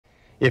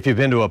If you've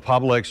been to a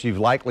Publix, you've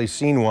likely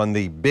seen one,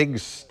 the big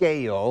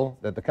scale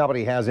that the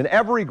company has in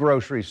every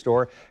grocery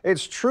store.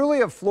 It's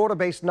truly a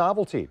Florida-based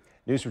novelty.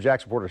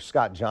 News4JAX reporter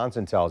Scott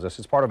Johnson tells us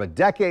it's part of a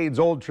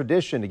decades-old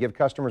tradition to give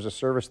customers a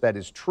service that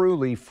is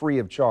truly free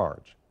of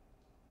charge.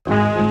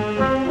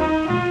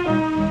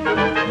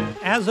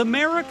 As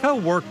America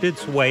worked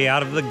its way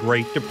out of the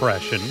Great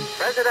Depression,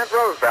 President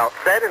Roosevelt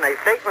said in a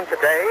statement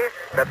today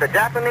that the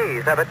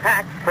Japanese have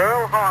attacked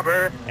Pearl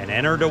Harbor and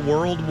entered a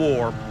world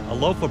war, a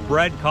loaf of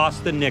bread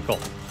cost a nickel.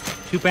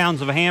 2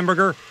 pounds of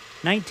hamburger,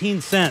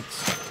 19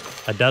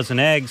 cents. A dozen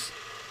eggs,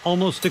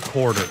 almost a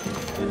quarter.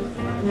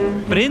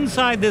 But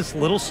inside this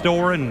little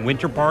store in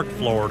Winter Park,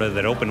 Florida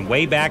that opened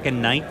way back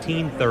in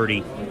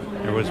 1930,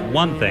 there was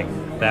one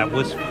thing that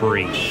was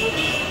free.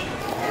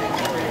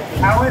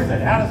 How is it?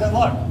 How does it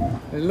look?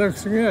 It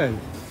looks good.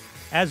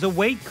 As a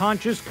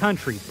weight-conscious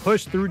country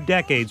pushed through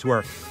decades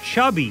where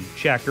chubby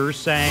checkers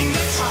sang,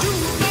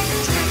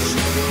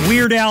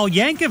 Weird Al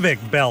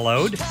Yankovic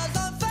bellowed,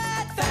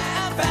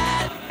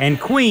 and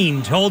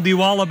Queen told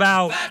you all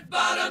about fat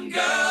bottom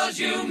girls,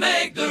 you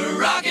make the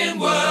rockin'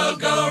 world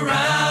go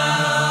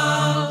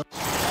round.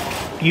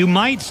 You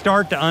might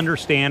start to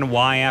understand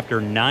why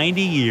after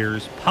 90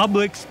 years,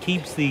 Publix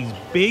keeps these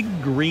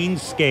big green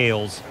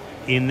scales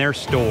in their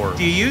store.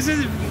 Do you use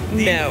it?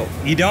 No.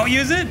 You don't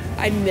use it?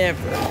 I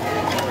never.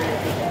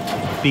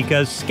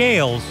 Because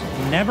scales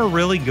never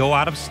really go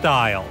out of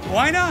style.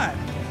 Why not?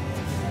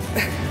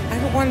 I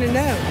don't want to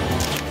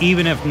know.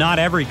 Even if not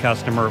every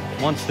customer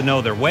wants to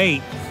know their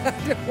weight, I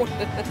don't want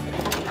to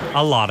know.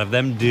 a lot of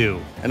them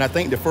do. And I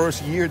think the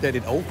first year that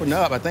it opened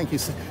up, I think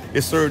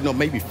it served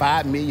maybe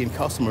 5 million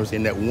customers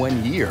in that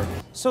 1 year.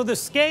 So the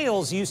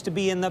scales used to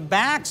be in the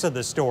backs of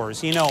the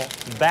stores, you know,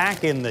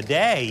 back in the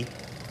day.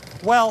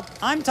 Well,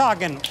 I'm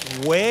talking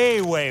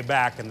way, way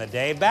back in the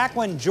day, back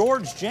when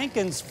George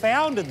Jenkins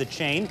founded the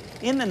chain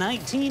in the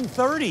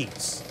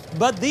 1930s.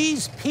 But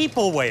these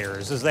people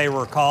weighers, as they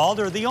were called,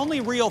 are the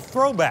only real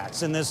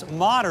throwbacks in this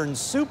modern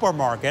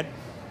supermarket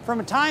from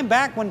a time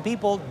back when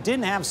people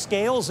didn't have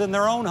scales in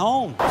their own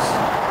homes.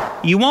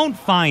 You won't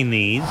find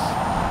these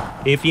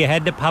if you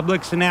head to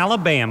Publix in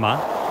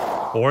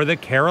Alabama or the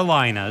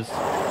Carolinas.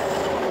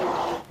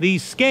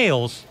 These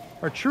scales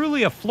are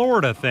truly a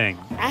Florida thing.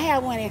 I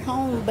have one at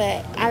home,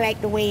 but I like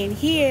the way in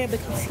here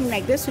because it seems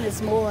like this one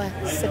is more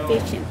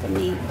sufficient for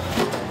me.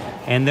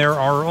 And there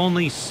are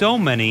only so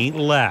many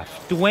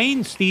left.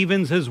 Dwayne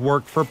Stevens has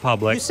worked for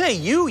Publix. You say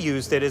you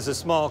used it as a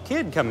small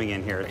kid coming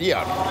in here.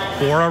 Yeah.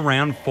 For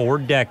around 4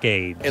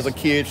 decades. As a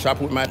kid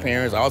shopping with my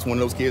parents, I was one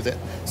of those kids that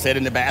sat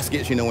in the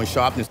baskets, you know, when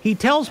shopping. He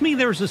tells me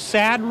there's a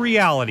sad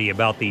reality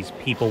about these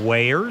people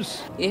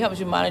weighers. It helps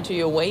you monitor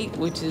your weight,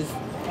 which is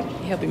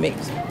help you make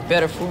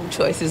better food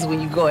choices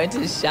when you go into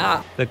the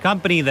shop. The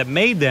company that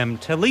made them,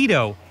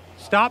 Toledo,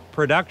 stopped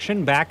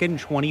production back in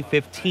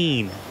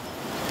 2015.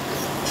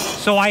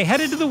 So I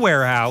headed to the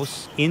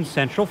warehouse in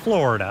Central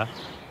Florida,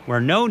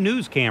 where no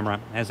news camera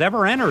has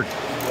ever entered,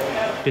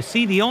 to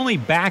see the only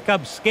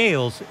backup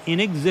scales in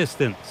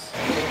existence.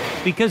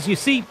 Because you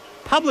see,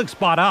 Publix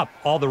bought up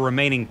all the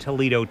remaining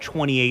Toledo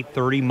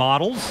 2830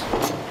 models,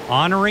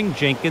 honoring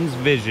Jenkins'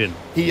 vision.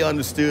 He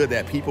understood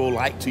that people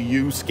like to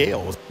use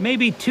scales.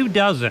 Maybe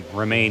 24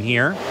 remain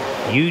here.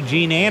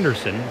 Eugene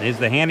Anderson is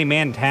the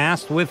handyman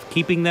tasked with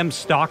keeping them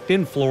stocked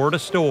in Florida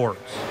stores.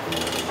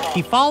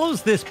 He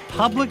follows this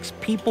Publix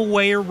People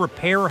Weigher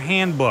Repair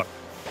Handbook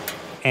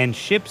and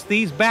ships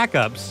these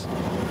backups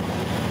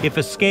if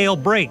a scale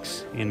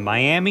breaks in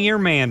Miami or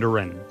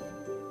Mandarin.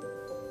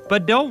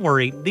 But don't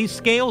worry, these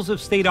scales have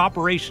stayed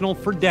operational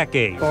for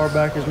decades. Far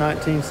back as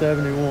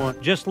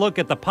 1971. Just look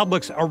at the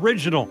Publix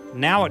original,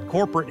 now at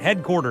corporate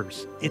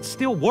headquarters. It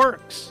still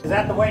works. Is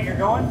that the weight you're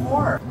going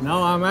for?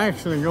 No, I'm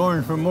actually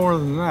going for more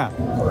than that.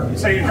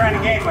 So you're trying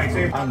to gain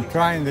weight? I'm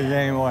trying to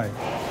gain weight.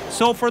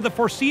 So for the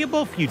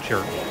foreseeable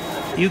future,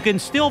 you can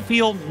still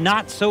feel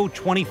not so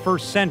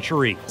 21st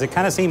century. Does it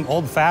kind of seem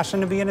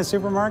old-fashioned to be in a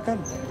supermarket?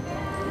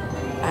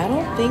 I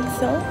don't think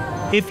so.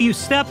 If you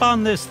step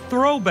on this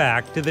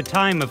throwback to the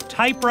time of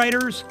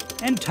typewriters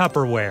and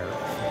Tupperware.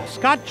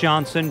 Scott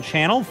Johnson,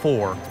 Channel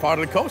 4. Part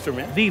of the culture,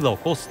 man. The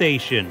local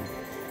station.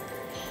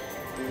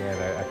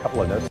 Yeah, a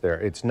couple of notes there.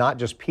 It's not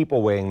just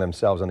people weighing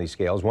themselves on these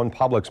scales. One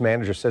Publix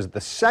manager says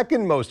the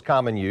second most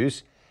common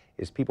use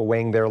is people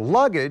weighing their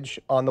luggage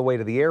on the way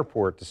to the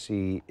airport to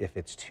see if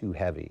it's too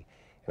heavy.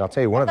 And I'll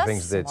tell you, one of the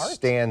things that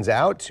stands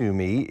out to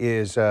me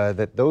is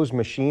that those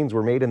machines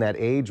were made in that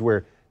age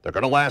where they're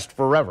going to last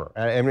forever.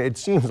 And it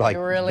seems like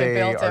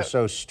they are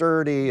so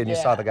sturdy, and you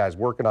saw the guys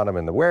working on them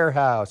in the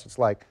warehouse. It's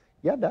like,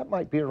 yeah, that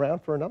might be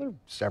around for another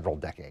several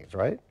decades,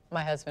 right?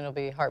 My husband will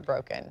be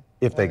heartbroken.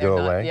 If they go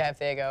away? Yeah, if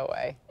they go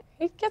away.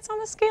 He gets on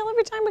the scale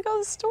every time we go to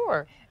the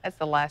store. That's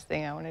the last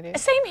thing I want to do.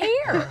 Same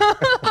here.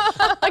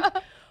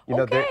 You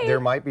know, there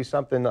might be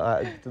something,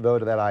 though,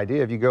 to that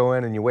idea. If you go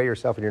in and you weigh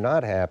yourself and you're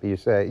not happy,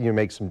 you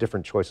make some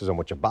different choices on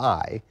what you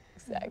buy.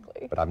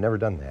 Exactly. But I've never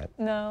done that.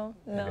 No.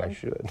 Maybe I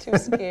should. Too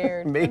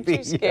scared. Maybe, I'm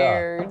too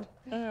scared.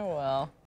 Oh, well.